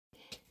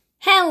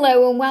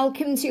Hello and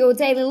welcome to your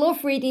daily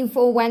love reading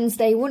for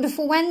Wednesday.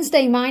 Wonderful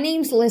Wednesday. My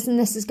name's Liz and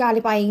this is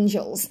Guided by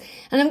Angels.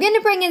 And I'm going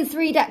to bring in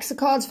 3 decks of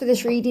cards for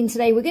this reading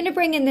today. We're going to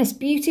bring in this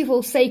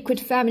beautiful Sacred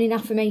Feminine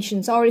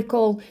Affirmations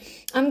Oracle.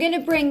 I'm going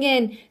to bring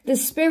in the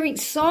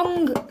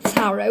Spiritsong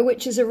Tarot,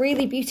 which is a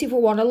really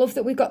beautiful one. I love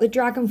that we've got the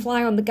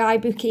dragonfly on the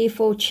guidebook here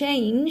for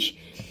change.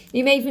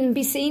 You may even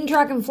be seeing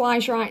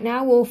dragonflies right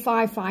now, or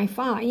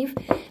 555.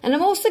 And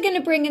I'm also going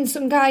to bring in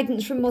some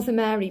guidance from Mother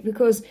Mary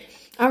because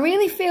I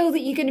really feel that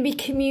you're going to be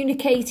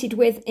communicated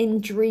with in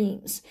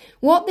dreams.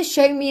 What they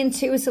show me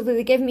intuitively,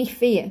 they give me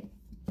fear.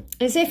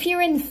 As if you're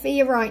in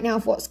fear right now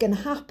of what's going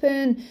to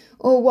happen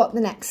or what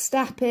the next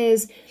step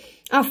is.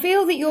 I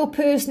feel that your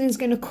person is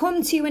going to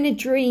come to you in a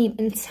dream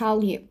and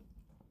tell you.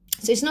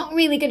 So it's not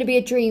really going to be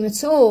a dream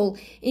at all.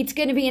 It's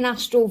going to be an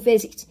astral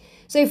visit.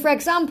 So, for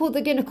example,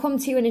 they're going to come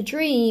to you in a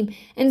dream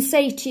and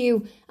say to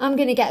you, I'm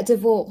going to get a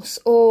divorce,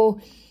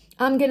 or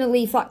I'm going to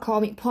leave that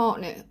karmic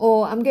partner,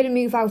 or I'm going to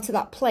move out of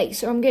that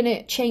place, or I'm going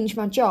to change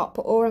my job,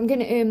 or I'm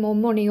going to earn more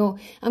money, or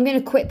I'm going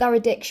to quit that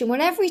addiction.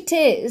 Whatever it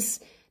is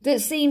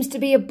that seems to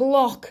be a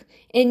block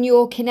in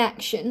your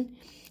connection,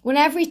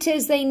 whenever it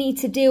is they need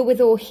to deal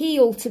with or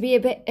heal to be a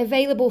bit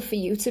available for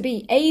you, to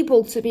be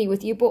able to be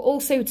with you, but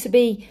also to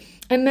be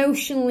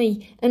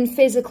emotionally and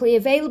physically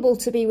available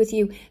to be with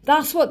you,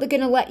 that's what they're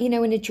going to let you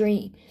know in a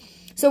dream.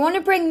 So I want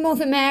to bring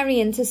Mother Mary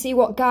in to see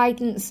what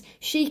guidance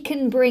she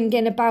can bring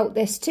in about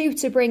this too,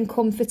 to bring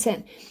comfort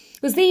in.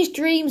 Because these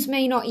dreams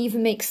may not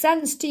even make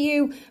sense to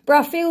you, but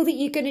I feel that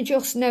you're going to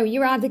just know.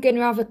 You're either going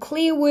to have a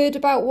clear word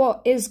about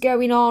what is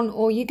going on,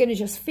 or you're going to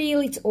just feel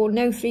it or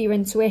know through your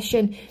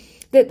intuition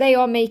that they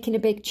are making a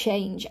big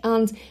change.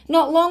 And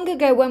not long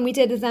ago when we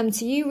did a Them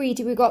to You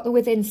reading, we got them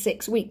within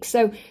 6 weeks.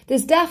 So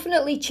there's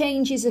definitely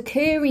changes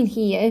occurring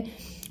here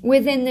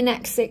within the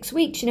next 6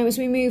 weeks, you know, as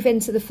we move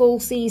into the fall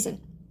season.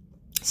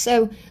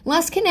 So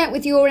let's connect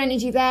with your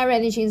energy, their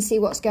energy, and see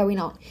what's going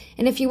on.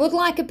 And if you would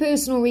like a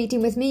personal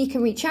reading with me, you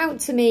can reach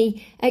out to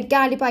me at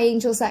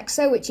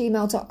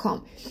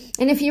guidedbyangelsxo@gmail.com.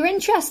 And if you're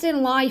interested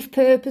in life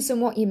purpose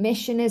and what your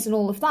mission is and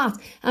all of that,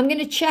 I'm going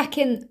to check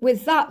in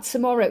with that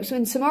tomorrow. So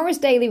in tomorrow's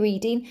daily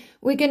reading,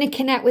 we're going to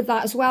connect with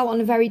that as well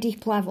on a very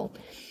deep level.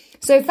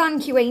 So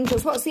thank you,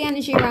 angels. What's the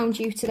energy around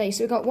you today?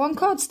 So we've got 1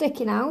 card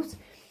sticking out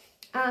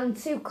and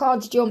 2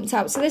 cards jumped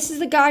out. So this is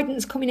the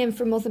guidance coming in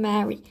from Mother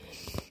Mary.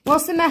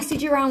 What's the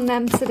message around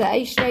them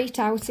today? Straight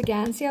out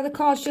again. See how the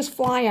cards just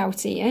fly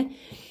out here?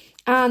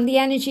 And the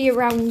energy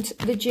around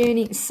the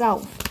journey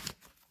itself.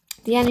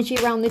 The energy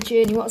around the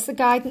journey. What's the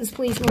guidance,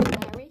 please, Mother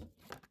Mary?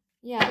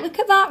 Yeah, look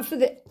at that for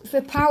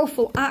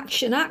powerful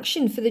action.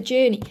 Action for the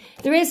journey.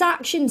 There is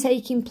action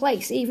taking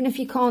place, even if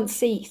you can't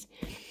see it.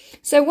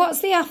 So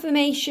what's the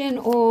affirmation,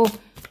 or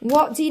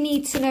what do you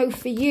need to know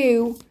for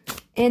you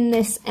in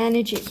this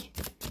energy?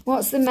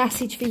 What's the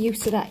message for you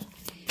today?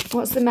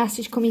 What's the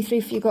message coming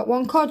through for you? Got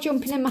 1 card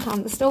jumping in my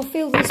hand. I still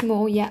feel there's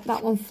more. Yeah,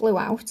 that one flew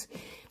out.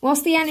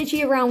 What's the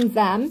energy around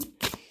them?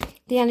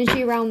 The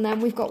energy around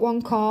them, we've got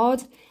 1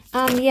 card.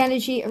 And the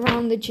energy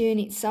around the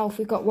journey itself,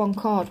 we've got 1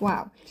 card.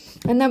 Wow.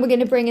 And then we're going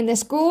to bring in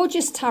this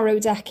gorgeous tarot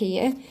deck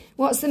here.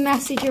 What's the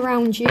message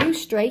around you?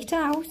 Straight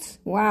out.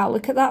 Wow,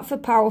 look at that for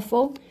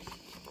powerful.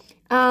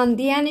 And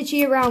the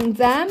energy around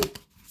them.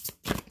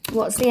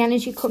 What's the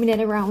energy coming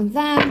in around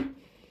them?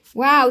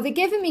 Wow, they're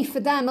giving me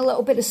for them a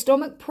little bit of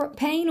stomach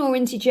pain or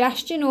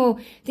indigestion, or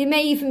they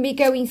may even be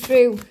going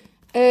through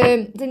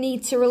the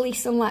need to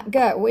release and let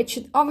go, which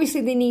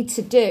obviously they need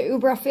to do,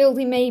 but I feel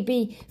they may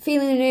be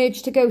feeling an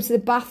urge to go to the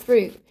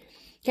bathroom.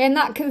 Okay, and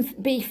that can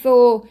be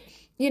for,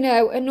 you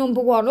know, a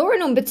number 1 or a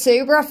number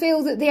 2, but I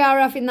feel that they are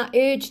having that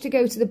urge to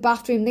go to the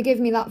bathroom. They're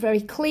giving me that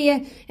very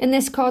clear, and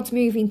this card's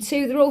moving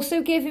too. They're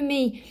also giving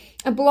me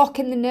a block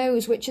in the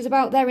nose, which is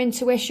about their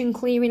intuition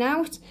clearing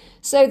out.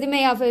 So they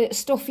may have a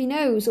stuffy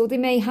nose, or they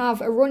may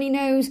have a runny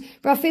nose,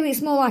 but I feel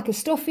it's more like a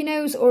stuffy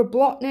nose or a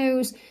blocked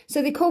nose.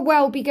 So they could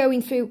well be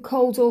going through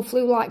cold or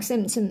flu-like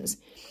symptoms.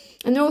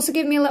 And they're also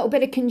giving me a little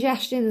bit of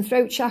congestion in the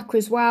throat chakra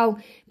as well,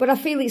 but I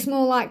feel it's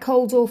more like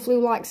cold or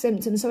flu-like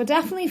symptoms. So I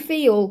definitely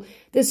feel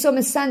there's some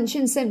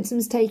ascension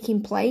symptoms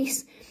taking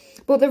place.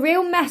 But the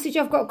real message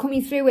I've got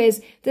coming through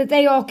is that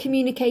they are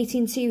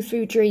communicating to you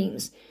through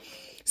dreams.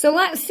 So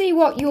let's see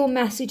what your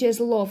message is,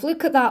 love.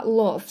 Look at that,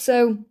 love.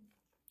 So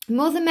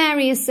Mother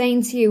Mary is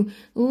saying to you,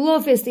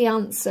 love is the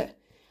answer.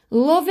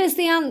 Love is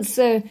the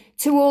answer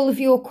to all of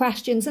your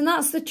questions. And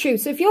that's the truth.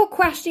 So if you're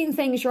questioning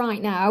things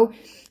right now,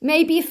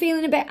 maybe you're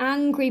feeling a bit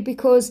angry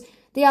because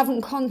they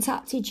haven't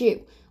contacted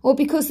you, or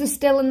because they're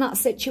still in that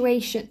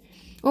situation,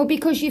 or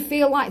because you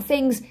feel like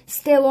things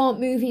still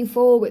aren't moving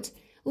forward.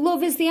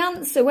 Love is the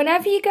answer.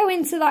 Whenever you go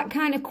into that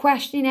kind of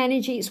questioning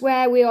energy, it's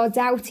where we are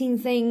doubting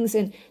things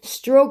and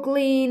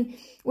struggling.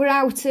 We're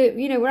out of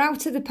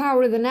the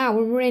power of the now,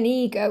 and we're in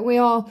ego. We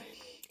are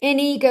in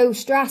ego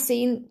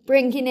stressing,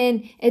 bringing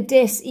in a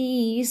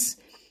dis-ease,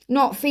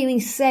 not feeling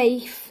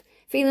safe,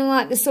 feeling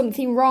like there's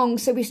something wrong,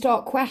 so we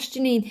start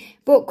questioning.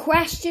 But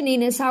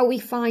questioning is how we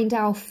find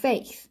our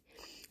faith.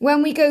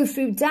 When we go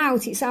through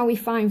doubt, it's how we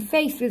find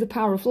faith, through the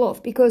power of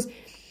love. Because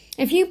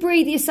If you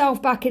breathe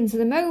yourself back into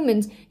the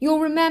moment, you'll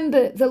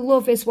remember that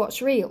love is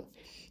what's real.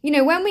 You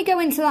know, when we go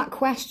into that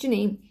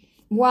questioning,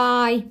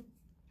 why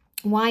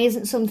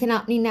isn't something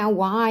happening now?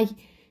 Why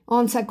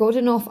aren't I good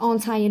enough?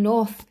 Aren't I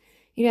enough?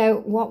 You know,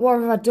 what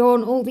have I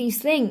done? All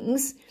these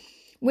things.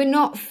 We're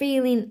not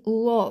feeling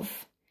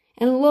love.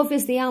 And love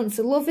is the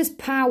answer. Love is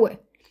power.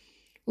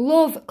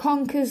 Love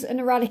conquers and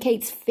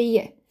eradicates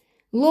fear.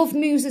 Love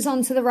moves us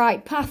onto the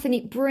right path and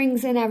it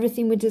brings in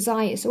everything we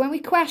desire. So when we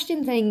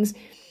question things,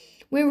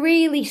 we're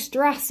really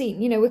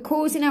stressing. You know, we're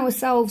causing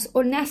ourselves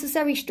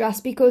unnecessary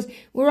stress because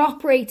we're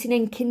operating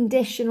in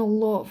conditional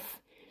love.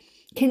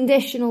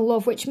 Conditional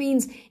love, which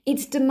means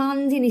it's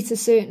demanding it a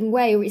certain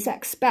way or it's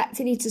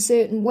expecting it a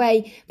certain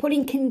way,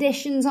 putting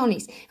conditions on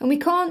it. And we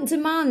can't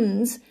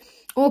demand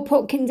or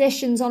put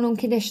conditions on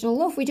unconditional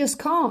love. We just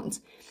can't.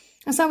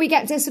 That's how we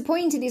get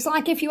disappointed. It's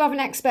like if you have an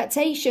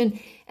expectation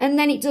and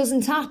then it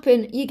doesn't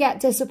happen, you get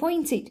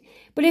disappointed.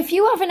 But if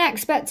you have an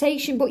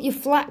expectation but you're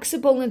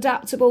flexible and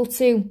adaptable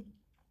to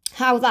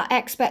how that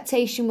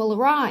expectation will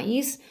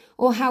arise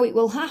or how it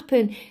will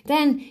happen,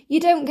 then you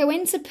don't go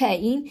into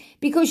pain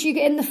because you're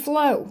in the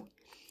flow.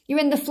 You're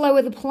in the flow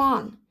of the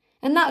plan.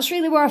 And that's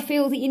really where I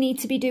feel that you need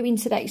to be doing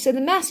today. So the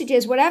message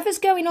is, whatever's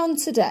going on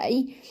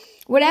today,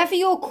 whatever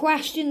your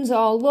questions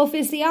are, love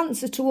is the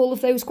answer to all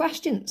of those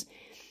questions.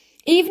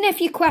 Even if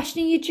you're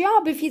questioning your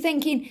job, if you're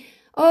thinking,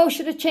 oh,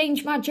 should I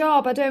change my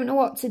job? I don't know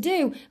what to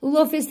do.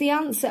 Love is the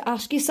answer.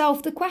 Ask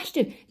yourself the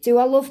question, do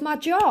I love my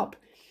job?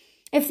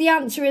 If the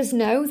answer is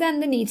no,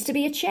 then there needs to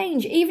be a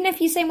change. Even if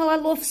you're saying, well, I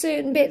love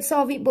certain bits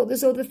of it, but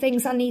there's other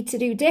things I need to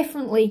do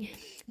differently,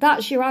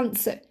 that's your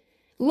answer.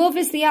 Love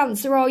is the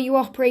answer. Are you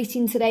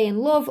operating today in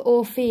love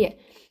or fear?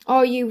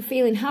 Are you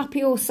feeling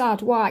happy or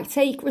sad? Why?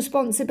 Take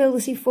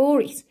responsibility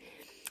for it.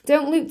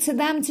 Don't look to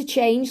them to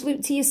change.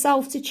 Look to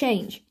yourself to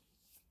change.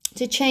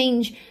 To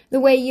change the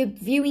way you're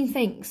viewing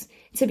things.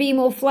 To be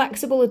more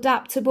flexible,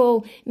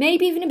 adaptable,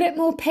 maybe even a bit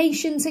more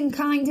patient and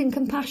kind and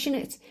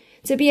compassionate.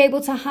 To be able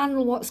to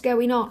handle what's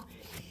going on.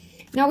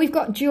 Now we've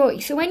got joy.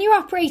 So when you're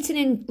operating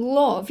in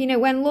love, you know,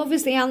 when love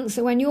is the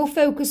answer, when you're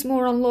focused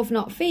more on love,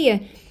 not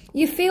fear,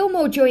 you feel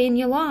more joy in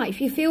your life.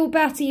 You feel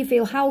better, you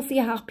feel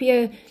healthier,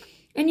 happier,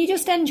 and you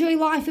just enjoy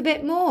life a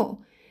bit more.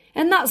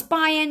 And that's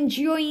by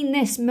enjoying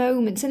this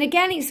moment. And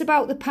again, it's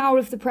about the power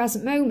of the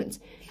present moment.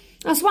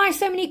 That's why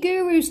so many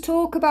gurus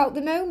talk about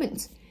the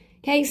moment.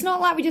 Okay, it's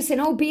not like we're just saying,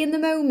 oh, be in the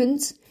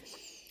moment.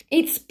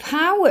 It's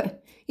power.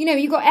 You know,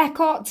 you've got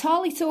Eckhart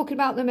Tolle talking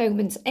about the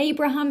moment.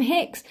 Abraham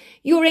Hicks.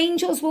 Your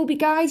angels will be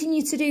guiding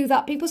you to do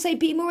that. People say,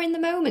 be more in the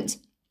moment.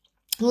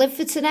 Live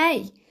for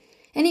today.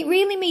 And it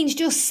really means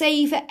just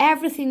savor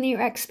everything that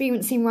you're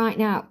experiencing right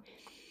now.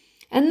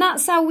 And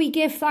that's how we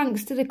give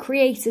thanks to the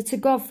Creator, to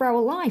God for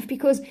our life.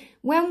 Because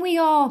when we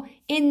are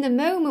in the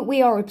moment,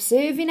 we are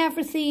observing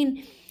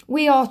everything.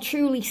 We are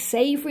truly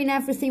savouring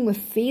everything. We're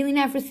feeling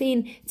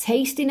everything,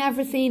 tasting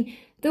everything,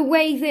 the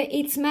way that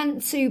it's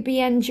meant to be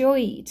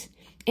enjoyed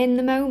in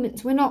the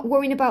moment. We're not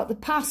worrying about the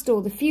past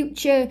or the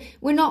future.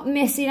 We're not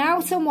missing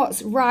out on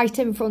what's right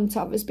in front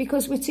of us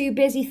because we're too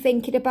busy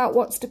thinking about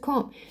what's to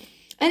come.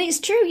 And it's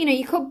true, you know,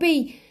 you could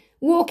be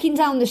walking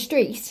down the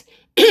street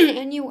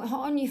and you're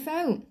on your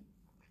phone.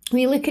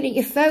 You're looking at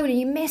your phone and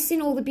you're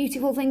missing all the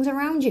beautiful things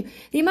around you.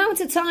 The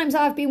amount of times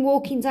I've been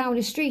walking down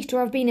a street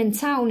or I've been in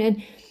town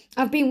and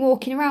I've been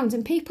walking around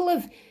and people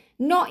have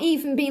not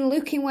even been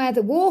looking where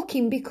they're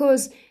walking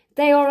because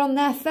they are on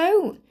their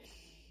phone.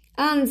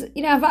 And,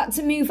 you know, I've had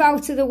to move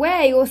out of the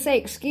way or say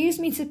excuse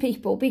me to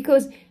people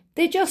because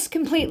they're just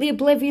completely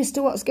oblivious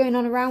to what's going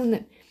on around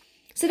them.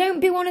 So don't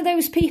be one of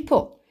those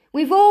people.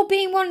 We've all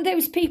been one of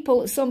those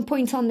people at some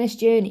point on this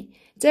journey.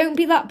 Don't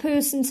be that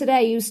person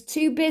today who's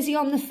too busy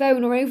on the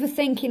phone or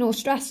overthinking or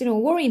stressing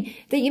or worrying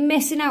that you're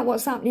missing out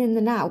what's happening in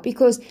the now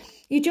because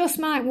you just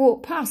might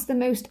walk past the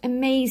most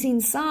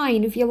amazing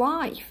sign of your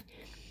life.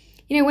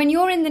 You know, when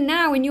you're in the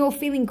now and you're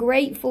feeling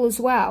grateful as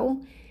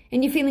well,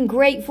 and you're feeling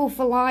grateful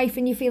for life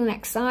and you're feeling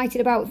excited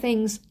about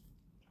things,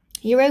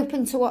 you're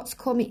open to what's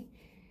coming.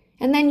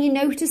 And then you're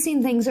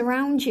noticing things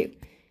around you.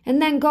 And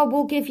then God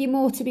will give you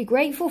more to be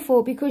grateful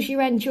for because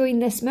you're enjoying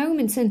this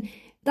moment. And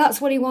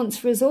that's what He wants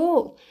for us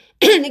all.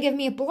 They give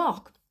me a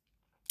block.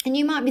 And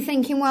you might be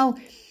thinking, well,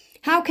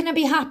 how can I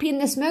be happy in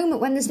this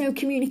moment when there's no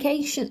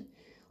communication?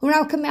 Or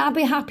how can I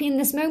be happy in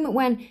this moment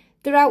when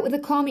they're out with a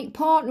karmic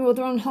partner or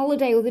they're on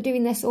holiday or they're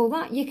doing this or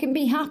that? You can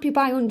be happy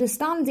by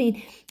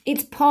understanding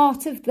it's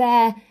part of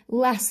their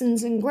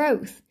lessons and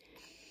growth.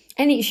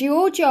 And it's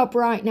your job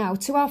right now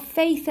to have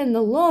faith in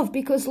the love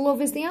because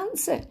love is the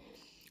answer.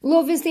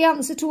 Love is the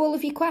answer to all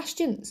of your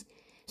questions.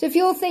 So if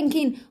you're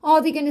thinking,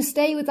 are they going to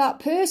stay with that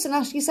person?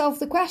 Ask yourself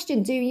the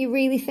question, do you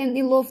really think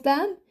they love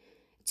them?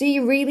 Do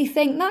you really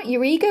think that?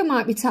 Your ego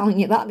might be telling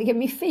you that. They give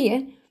me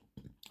fear.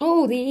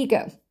 Oh, the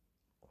ego.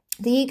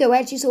 The ego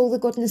edges all the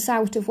goodness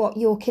out of what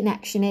your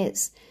connection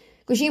is.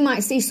 Because you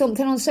might see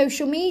something on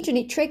social media and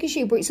it triggers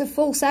you, but it's a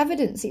false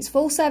evidence. It's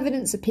false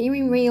evidence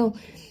appearing real.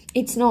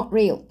 It's not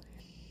real.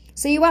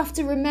 So you have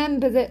to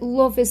remember that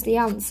love is the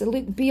answer.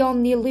 Look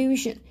beyond the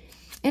illusion.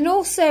 And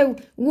also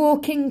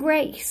walk in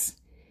grace.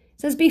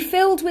 It says, be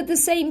filled with the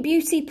same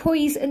beauty,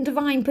 poise and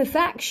divine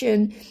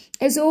perfection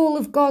as all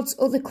of God's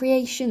other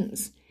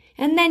creations.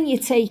 And then you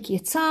take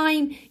your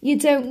time. You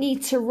don't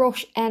need to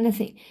rush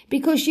anything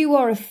because you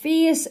are a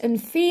fierce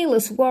and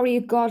fearless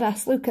warrior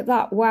goddess. Look at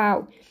that.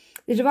 Wow.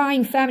 The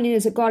divine feminine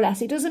is a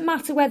goddess. It doesn't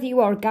matter whether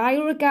you are a guy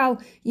or a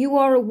gal. You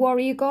are a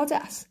warrior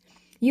goddess.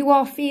 You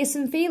are fierce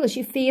and fearless.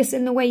 You're fierce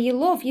in the way you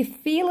love. You're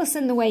fearless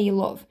in the way you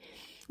love.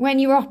 When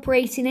you're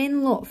operating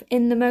in love,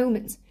 in the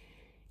moment,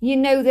 you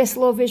know this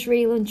love is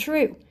real and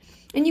true.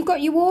 And you've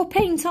got your war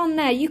paint on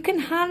there. You can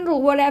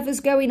handle whatever's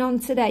going on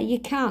today. You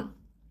can.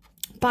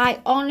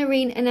 By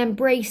honouring and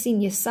embracing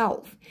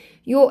yourself,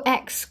 your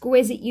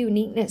exquisite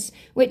uniqueness,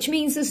 which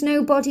means there's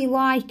nobody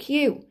like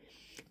you.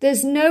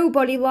 There's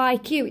nobody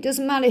like you. It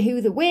doesn't matter who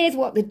they're with,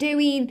 what they're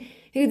doing,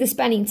 who they're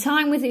spending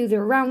time with, who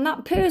they're around.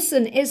 That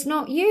person is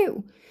not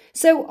you.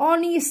 So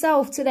honour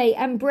yourself today,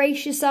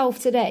 embrace yourself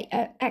today,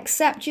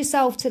 accept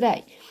yourself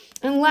today,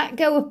 and let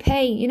go of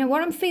pain. You know,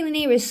 what I'm feeling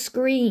here is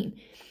scream.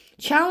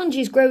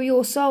 Challenges grow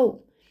your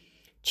soul.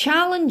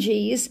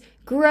 Challenges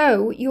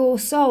grow your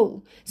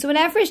soul. So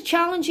whatever is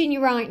challenging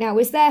you right now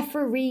is there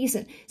for a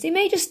reason. So you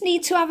may just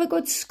need to have a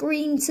good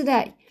scream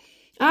today.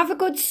 Have a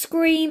good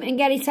scream and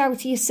get it out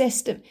of your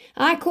system.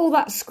 I call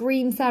that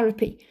scream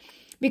therapy.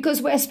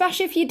 Because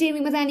especially if you're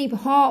dealing with any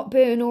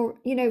heartburn or,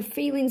 you know,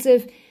 feelings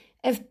of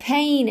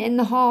pain in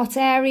the heart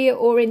area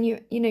or in your,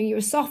 you know, your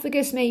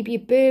esophagus, maybe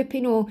you're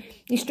burping or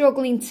you're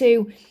struggling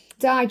to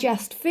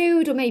digest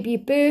food, or maybe you're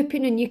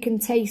burping and you can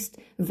taste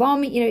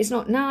vomit, you know, it's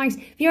not nice.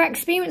 If you're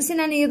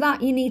experiencing any of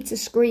that, you need to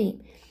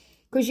scream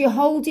because you're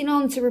holding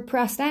on to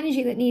repressed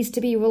energy that needs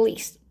to be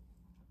released.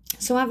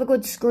 So have a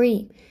good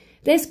scream.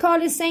 This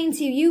card is saying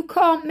to you, you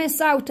can't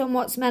miss out on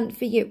what's meant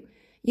for you.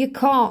 You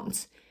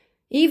can't.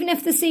 Even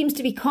if there seems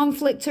to be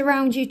conflict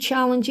around you,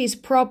 challenges,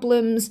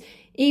 problems,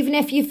 even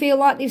if you feel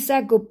like they've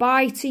said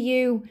goodbye to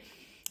you,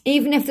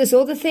 even if there's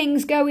other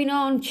things going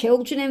on,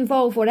 children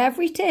involved,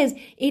 whatever it is,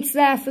 it's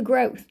there for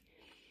growth.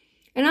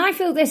 And I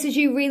feel this is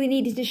you really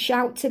needed to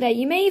shout today.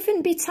 You may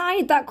even be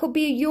tired. That could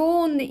be a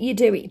yawn that you're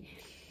doing.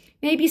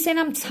 Maybe you're saying,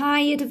 I'm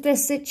tired of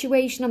this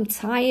situation. I'm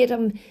tired.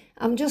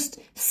 I'm just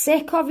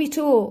sick of it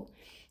all.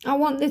 I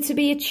want there to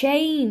be a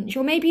change.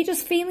 Or maybe you're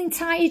just feeling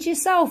tired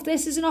yourself.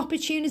 This is an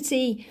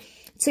opportunity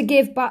to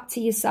give back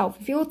to yourself.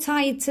 If you're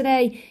tired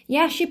today,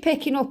 yes, you're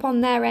picking up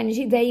on their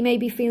energy. They may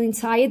be feeling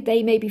tired.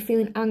 They may be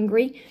feeling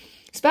angry,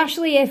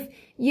 especially if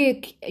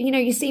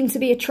you seem to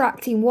be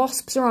attracting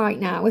wasps right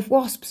now. If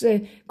wasps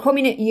are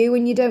coming at you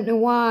and you don't know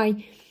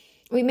why,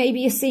 or maybe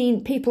you're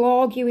seeing people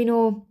arguing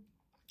or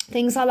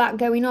things like that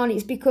going on,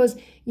 it's because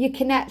you're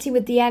connecting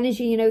with the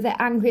energy. You know, they're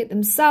angry at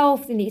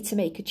themselves. They need to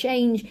make a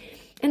change.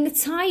 And they're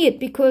tired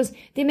because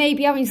they may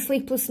be having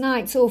sleepless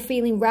nights or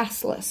feeling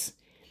restless.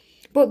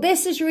 But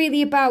this is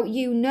really about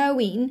you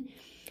knowing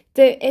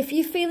that if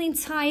you're feeling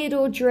tired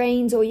or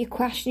drained or you're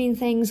questioning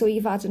things or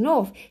you've had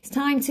enough, it's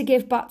time to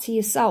give back to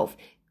yourself.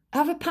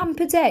 Have a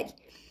pamper day.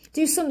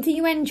 Do something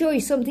you enjoy,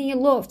 something you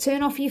love.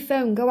 Turn off your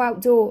phone, go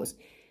outdoors.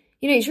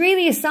 You know, it's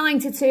really a sign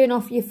to turn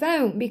off your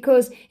phone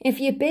because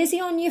if you're busy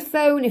on your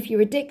phone, if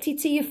you're addicted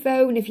to your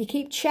phone, if you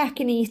keep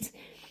checking it,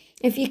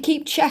 if you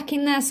keep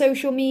checking their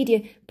social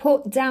media,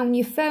 put down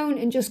your phone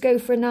and just go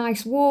for a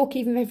nice walk,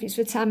 even if it's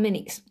for 10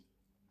 minutes.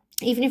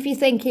 Even if you're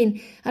thinking,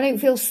 I don't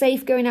feel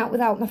safe going out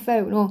without my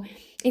phone, or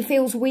it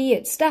feels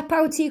weird. Step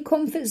out of your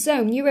comfort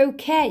zone. You're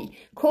okay.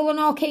 Call on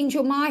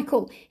Archangel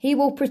Michael. He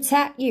will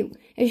protect you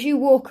as you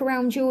walk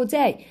around your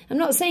day. I'm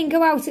not saying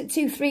go out at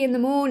 2, 3 in the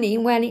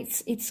morning when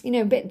it's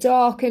a bit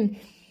dark and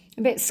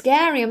a bit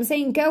scary. I'm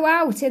saying go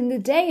out in the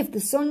day if the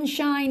sun's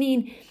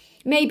shining.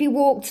 Maybe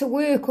walk to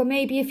work, or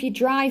maybe if you're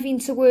driving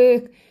to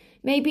work,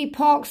 maybe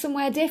park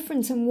somewhere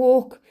different and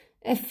walk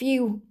a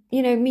few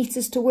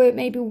meters to work,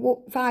 maybe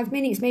walk 5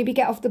 minutes, maybe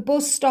get off the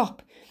bus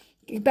stop,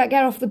 get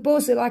off the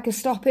bus at like a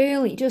stop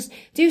early. Just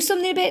do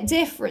something a bit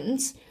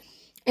different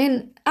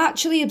and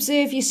actually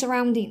observe your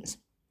surroundings.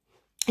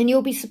 And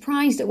you'll be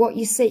surprised at what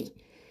you see.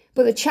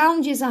 But the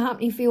challenges are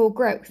happening for your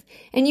growth.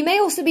 And you may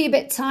also be a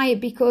bit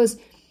tired because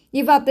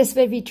you've had this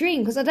vivid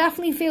dream, because I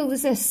definitely feel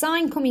there's a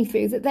sign coming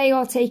through that they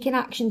are taking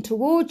action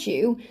towards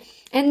you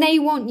and they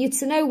want you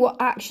to know what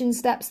action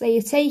steps they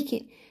are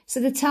taking. So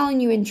they're telling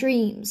you in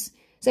dreams.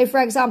 So,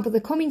 for example,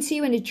 they're coming to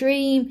you in a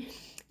dream.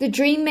 The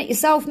dream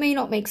itself may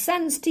not make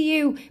sense to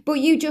you, but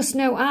you just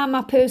know,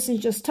 my person's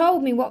just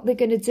told me what they're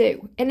going to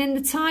do. And in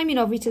the timing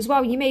of it as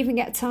well, you may even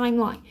get a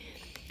timeline.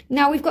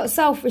 Now, we've got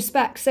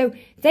self-respect. So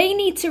they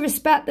need to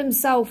respect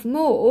themselves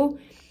more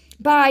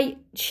by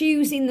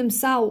choosing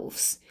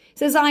themselves. It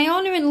says, I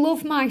honour and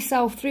love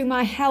myself through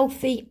my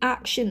healthy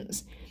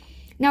actions.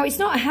 Now, it's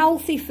not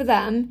healthy for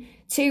them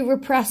to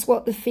repress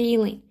what they're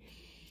feeling.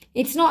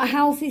 It's not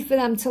healthy for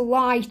them to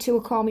lie to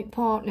a karmic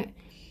partner.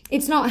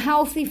 It's not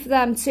healthy for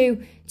them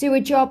to do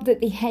a job that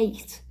they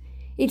hate.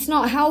 It's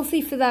not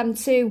healthy for them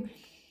to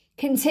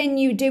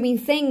continue doing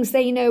things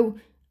they know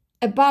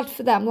are bad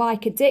for them,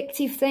 like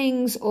addictive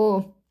things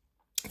or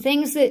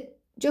things that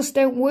just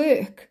don't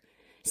work.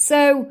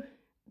 So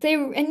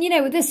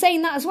they're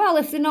saying that as well.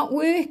 If they're not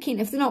working,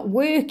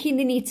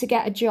 they need to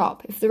get a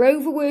job. If they're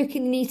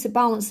overworking, they need to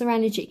balance their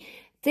energy.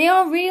 They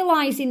are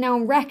realizing now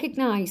and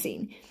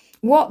recognizing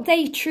what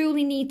they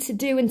truly need to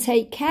do and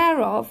take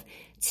care of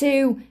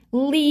to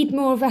lead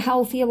more of a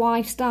healthier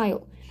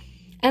lifestyle.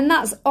 And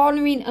that's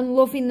honouring and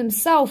loving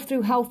themselves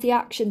through healthy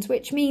actions,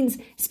 which means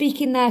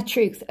speaking their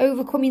truth,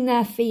 overcoming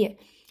their fear,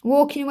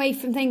 walking away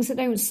from things that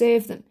don't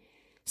serve them,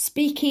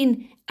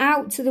 speaking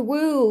out to the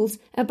world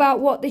about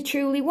what they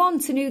truly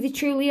want and who they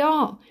truly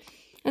are.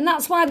 And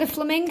that's why the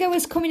flamingo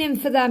is coming in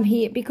for them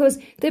here, because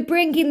they're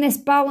bringing this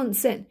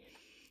balance in.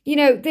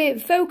 They're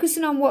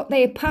focusing on what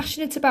they are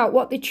passionate about,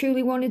 what they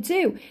truly want to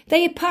do.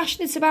 They are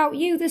passionate about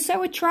you. They're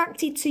so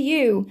attracted to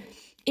you.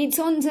 It's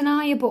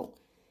undeniable.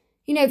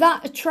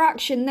 That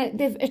attraction, that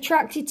they've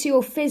attracted to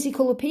your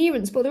physical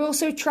appearance, but they're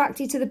also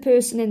attracted to the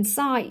person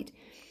inside.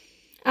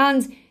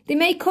 And they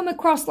may come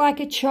across like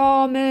a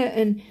charmer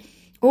and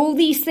all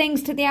these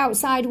things to the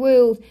outside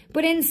world,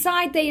 but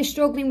inside they are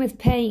struggling with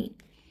pain.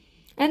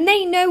 And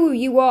they know who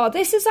you are.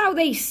 This is how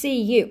they see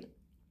you.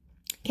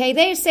 Okay,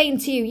 they're saying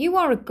to you, you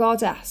are a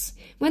goddess.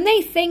 When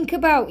they think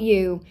about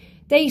you,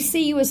 they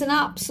see you as an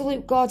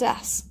absolute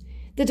goddess.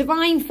 The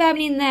divine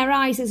feminine in their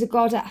eyes is a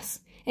goddess.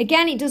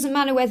 Again, it doesn't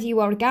matter whether you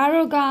are a guy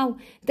or a gal.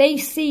 They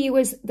see you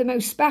as the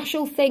most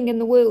special thing in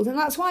the world. And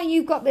that's why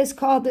you've got this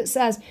card that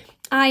says,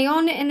 I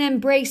honour and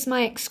embrace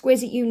my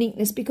exquisite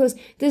uniqueness, because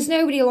there's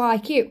nobody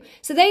like you.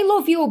 So they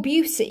love your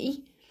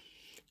beauty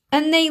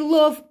and they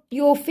love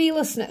your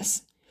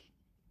fearlessness.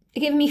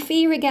 They're giving me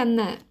fear again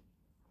there.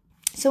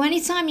 So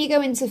anytime you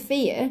go into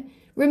fear,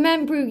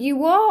 remember who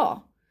you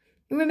are.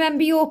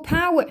 Remember your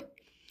power.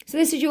 So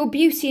this is your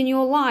beauty and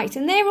your light.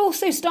 And they're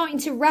also starting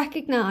to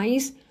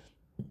recognise,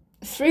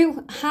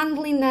 through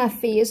handling their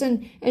fears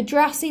and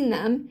addressing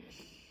them,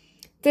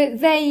 that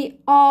they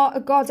are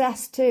a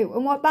goddess too.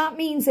 And what that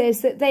means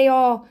is that they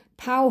are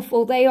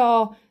powerful, they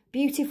are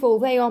beautiful,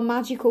 they are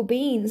magical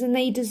beings, and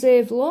they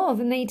deserve love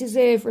and they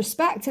deserve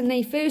respect, and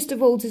they first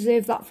of all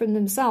deserve that from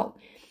themselves.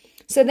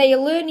 So they are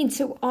learning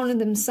to honour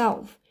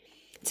themselves,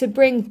 to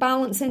bring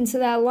balance into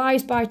their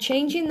lives by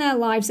changing their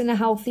lives in a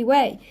healthy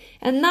way.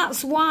 And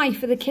that's why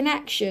for the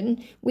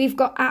connection, we've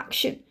got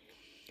action.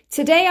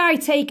 Today I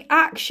take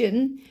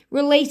action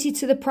related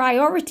to the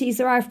priorities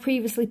that I've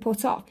previously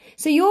put off.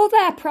 So you're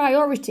their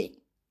priority.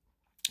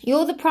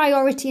 You're the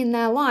priority in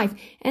their life,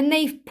 and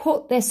they've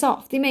put this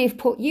off. They may have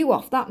put you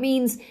off. That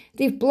means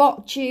they've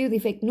blocked you,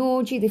 they've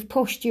ignored you, they've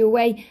pushed you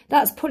away.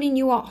 That's putting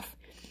you off.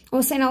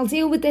 Or saying, I'll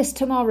deal with this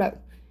tomorrow.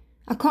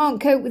 I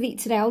can't cope with it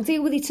today. I'll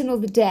deal with it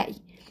another day.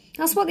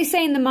 That's what they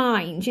say in the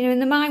mind. In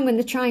the mind, when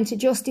they're trying to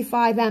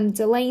justify them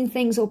delaying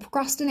things or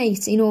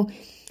procrastinating or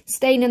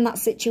staying in that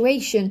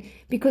situation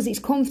because it's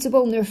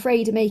comfortable and they're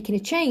afraid of making a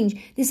change.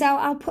 They say,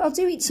 I'll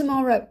do it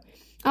tomorrow.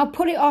 I'll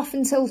put it off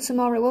until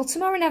tomorrow. Well,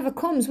 tomorrow never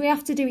comes. We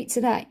have to do it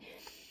today.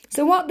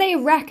 So what they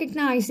are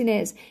recognising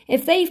is,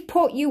 if they've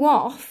put you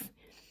off,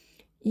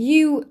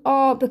 you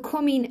are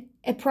becoming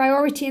a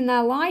priority in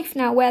their life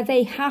now where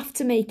they have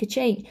to make a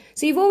change.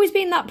 So you've always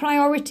been that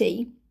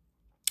priority,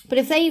 but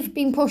if they've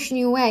been pushing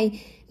you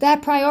away, their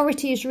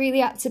priority is really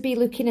had to be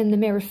looking in the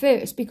mirror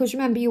first, because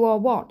remember, you are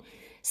one.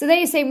 So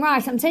they're saying,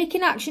 right, I'm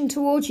taking action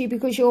towards you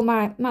because you're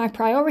my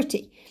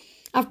priority.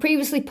 I've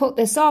previously put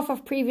this off.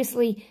 I've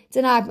previously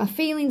denied my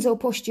feelings or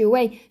pushed you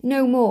away.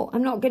 No more.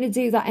 I'm not going to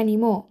do that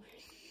anymore.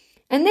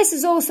 And this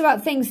is also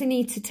about things they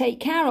need to take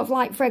care of.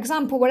 Like, for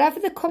example, whatever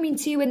they're coming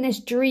to you in this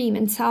dream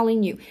and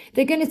telling you,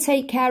 they're going to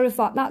take care of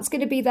that. That's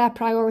going to be their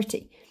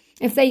priority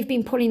if they've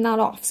been putting that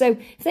off. So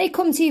if they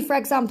come to you, for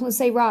example, and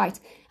say, right,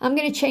 I'm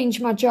going to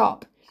change my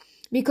job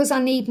because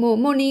I need more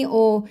money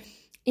or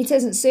it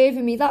isn't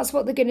serving me, that's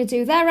what they're going to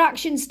do. Their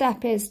action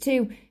step is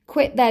to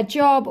quit their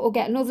job or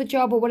get another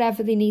job or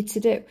whatever they need to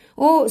do,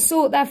 or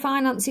sort their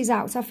finances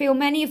out. I feel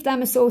many of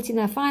them are sorting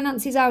their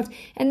finances out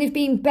and they've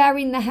been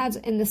burying their heads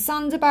in the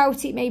sand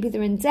about it. Maybe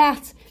they're in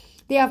debt.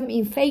 They haven't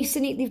been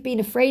facing it. They've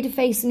been afraid of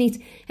facing it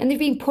and they've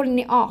been putting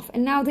it off.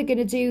 And now they're going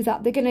to do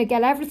that. They're going to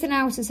get everything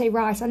out and say,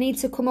 right, I need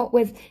to come up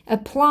with a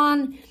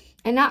plan,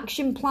 an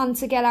action plan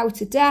to get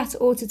out of debt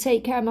or to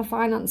take care of my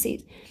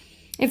finances.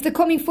 If they're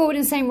coming forward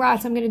and saying,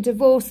 right, I'm going to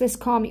divorce this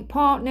karmic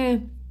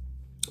partner,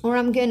 or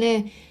I'm going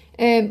to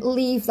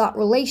leave that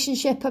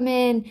relationship I'm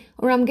in,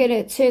 or I'm going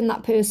to turn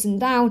that person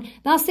down,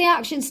 that's the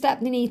action step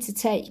they need to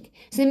take.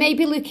 So they may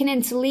be looking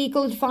into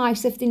legal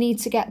advice if they need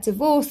to get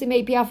divorced. They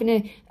may be having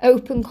an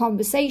open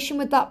conversation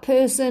with that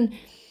person.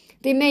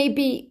 They may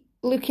be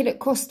looking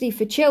at custody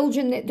for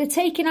children. They're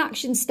taking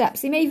action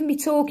steps. They may even be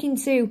talking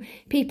to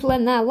people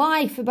in their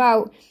life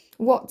about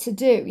what to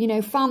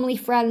do, family,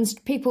 friends,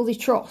 people they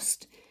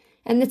trust.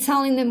 And they're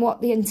telling them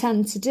what they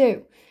intend to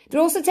do. They're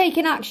also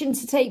taking action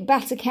to take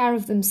better care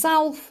of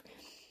themselves,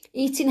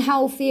 eating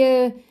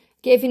healthier,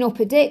 giving up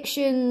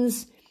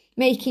addictions,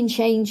 making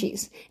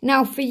changes.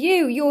 Now, for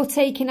you, you're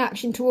taking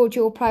action towards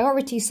your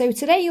priority. So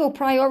today, your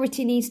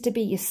priority needs to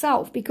be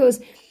yourself, because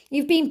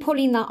you've been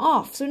putting that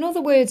off. So in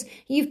other words,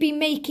 you've been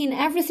making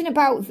everything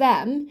about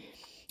them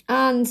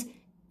and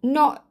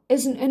not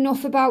isn't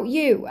enough about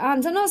you.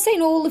 And I'm not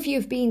saying all of you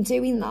have been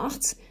doing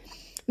that.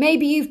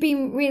 Maybe you've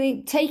been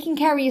really taking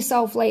care of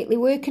yourself lately,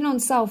 working on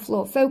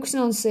self-love, focusing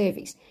on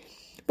service.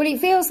 But it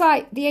feels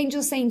like the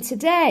angel's saying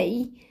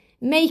today,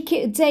 make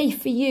it a day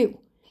for you.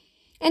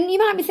 And you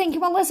might be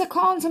thinking, well, Liz, I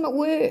can't, I'm at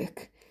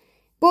work.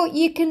 But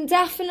you can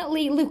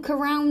definitely look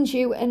around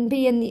you and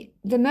be in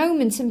the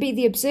moment and be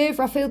the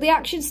observer. I feel the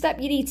action step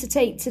you need to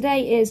take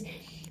today is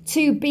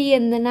to be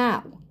in the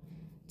now,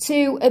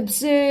 to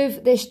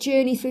observe this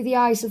journey through the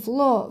eyes of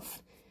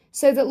love,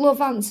 so that love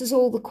answers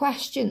all the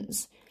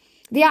questions.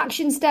 The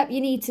action step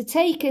you need to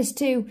take is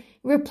to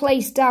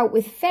replace doubt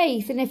with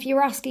faith. And if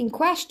you're asking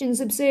questions,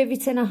 observe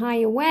it in a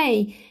higher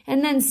way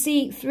and then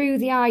see it through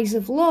the eyes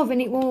of love,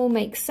 and it will all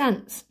make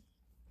sense.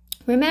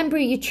 Remember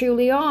who you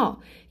truly are.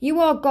 You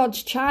are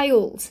God's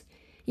child.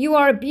 You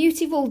are a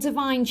beautiful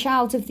divine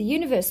child of the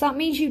universe. That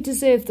means you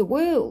deserve the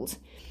world.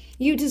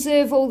 You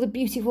deserve all the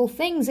beautiful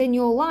things in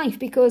your life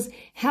because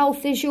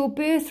health is your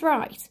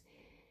birthright.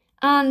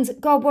 And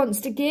God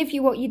wants to give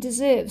you what you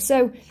deserve.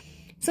 So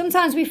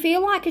sometimes we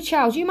feel like a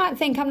child. You might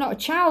think, I'm not a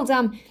child,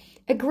 I'm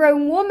a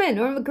grown woman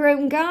or I'm a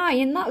grown guy.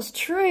 And that's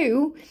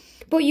true.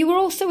 But you are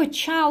also a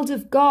child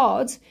of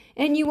God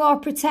and you are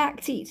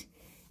protected.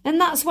 And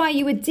that's why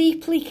you are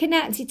deeply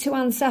connected to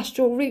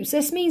ancestral roots.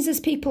 This means there's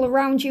people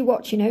around you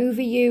watching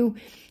over you.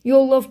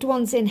 Your loved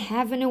ones in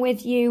heaven are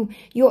with you.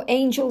 Your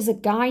angels are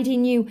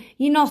guiding you.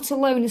 You're not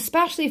alone,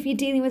 especially if you're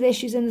dealing with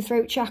issues in the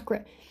throat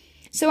chakra.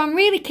 So I'm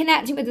really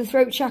connecting with the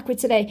throat chakra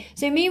today.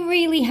 So it may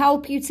really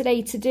help you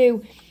today to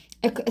do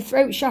a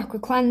throat chakra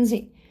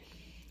cleansing.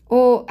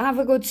 Or have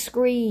a good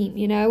scream,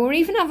 you know. Or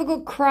even have a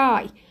good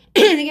cry.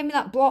 Give me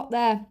that block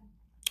there.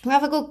 Or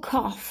have a good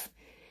cough.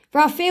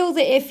 But I feel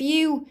that if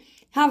you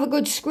have a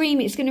good scream,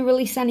 it's going to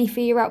release any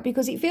fear out,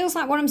 because it feels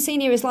like what I'm seeing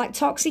here is like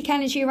toxic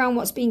energy around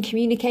what's being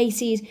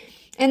communicated.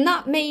 And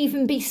that may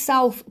even be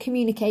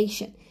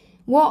self-communication.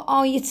 What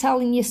are you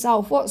telling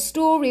yourself? What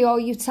story are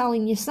you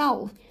telling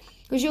yourself?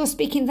 Because you're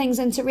speaking things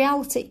into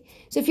reality.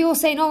 So if you're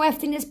saying, oh,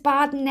 everything is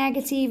bad and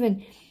negative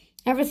and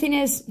everything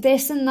is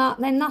this and that,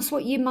 then that's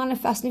what you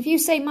manifest. And if you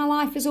say, my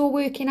life is all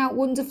working out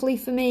wonderfully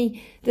for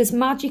me, there's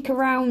magic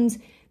around,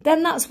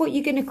 then that's what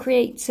you're going to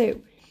create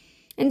too.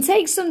 And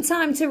take some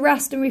time to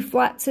rest and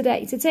reflect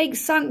today, to take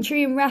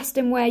sanctuary and rest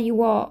in where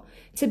you are,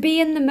 to be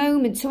in the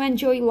moment, to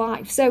enjoy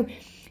life. So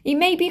it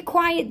may be a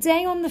quiet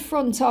day on the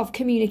front of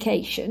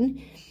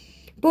communication,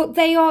 but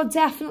they are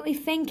definitely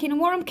thinking. And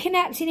what I'm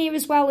connecting here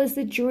as well is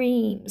the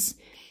dreams.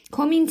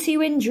 Coming to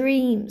you in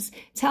dreams,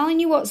 telling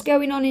you what's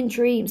going on in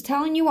dreams,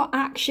 telling you what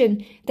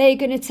action they're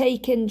going to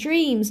take in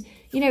dreams.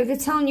 You know, they're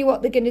telling you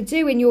what they're going to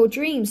do in your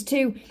dreams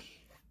to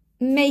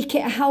make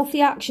it a healthy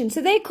action.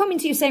 So they're coming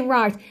to you saying,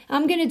 right,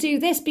 I'm going to do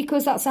this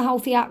because that's a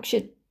healthy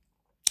action.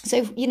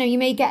 So, you know, you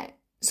may get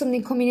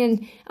something coming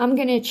in, I'm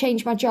going to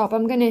change my job,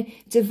 I'm going to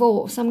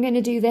divorce, I'm going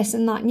to do this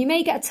and that. And you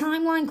may get a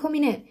timeline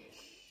coming in.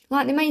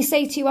 Like they may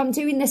say to you, I'm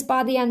doing this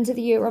by the end of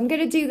the year, I'm going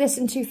to do this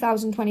in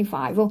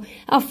 2025. Or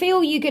I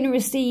feel you're going to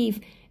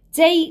receive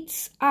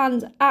dates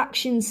and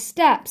action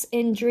steps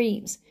in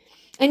dreams.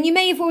 And you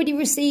may have already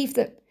received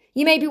them.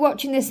 You may be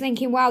watching this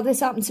thinking, wow, this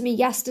happened to me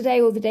yesterday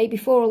or the day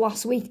before or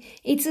last week.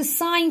 It's a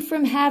sign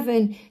from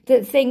heaven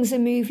that things are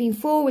moving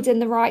forward in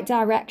the right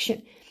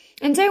direction.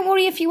 And don't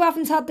worry if you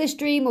haven't had this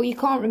dream or you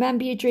can't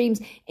remember your dreams.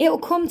 It'll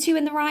come to you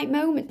in the right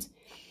moment.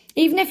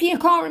 Even if you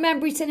can't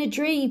remember it in a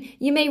dream,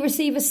 you may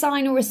receive a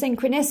sign or a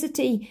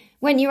synchronicity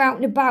when you're out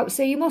and about.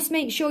 So you must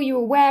make sure you're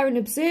aware and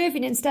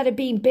observing instead of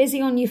being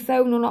busy on your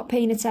phone or not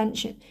paying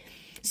attention.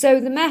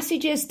 So the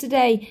messages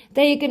today,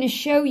 they are going to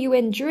show you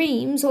in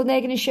dreams, or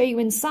they're going to show you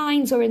in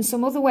signs or in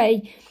some other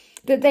way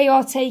that they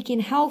are taking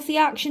healthy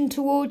action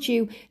towards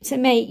you to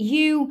make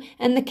you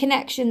and the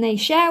connection they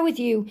share with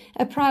you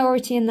a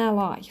priority in their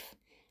life.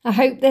 I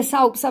hope this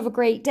helps. Have a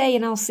great day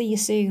and I'll see you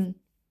soon.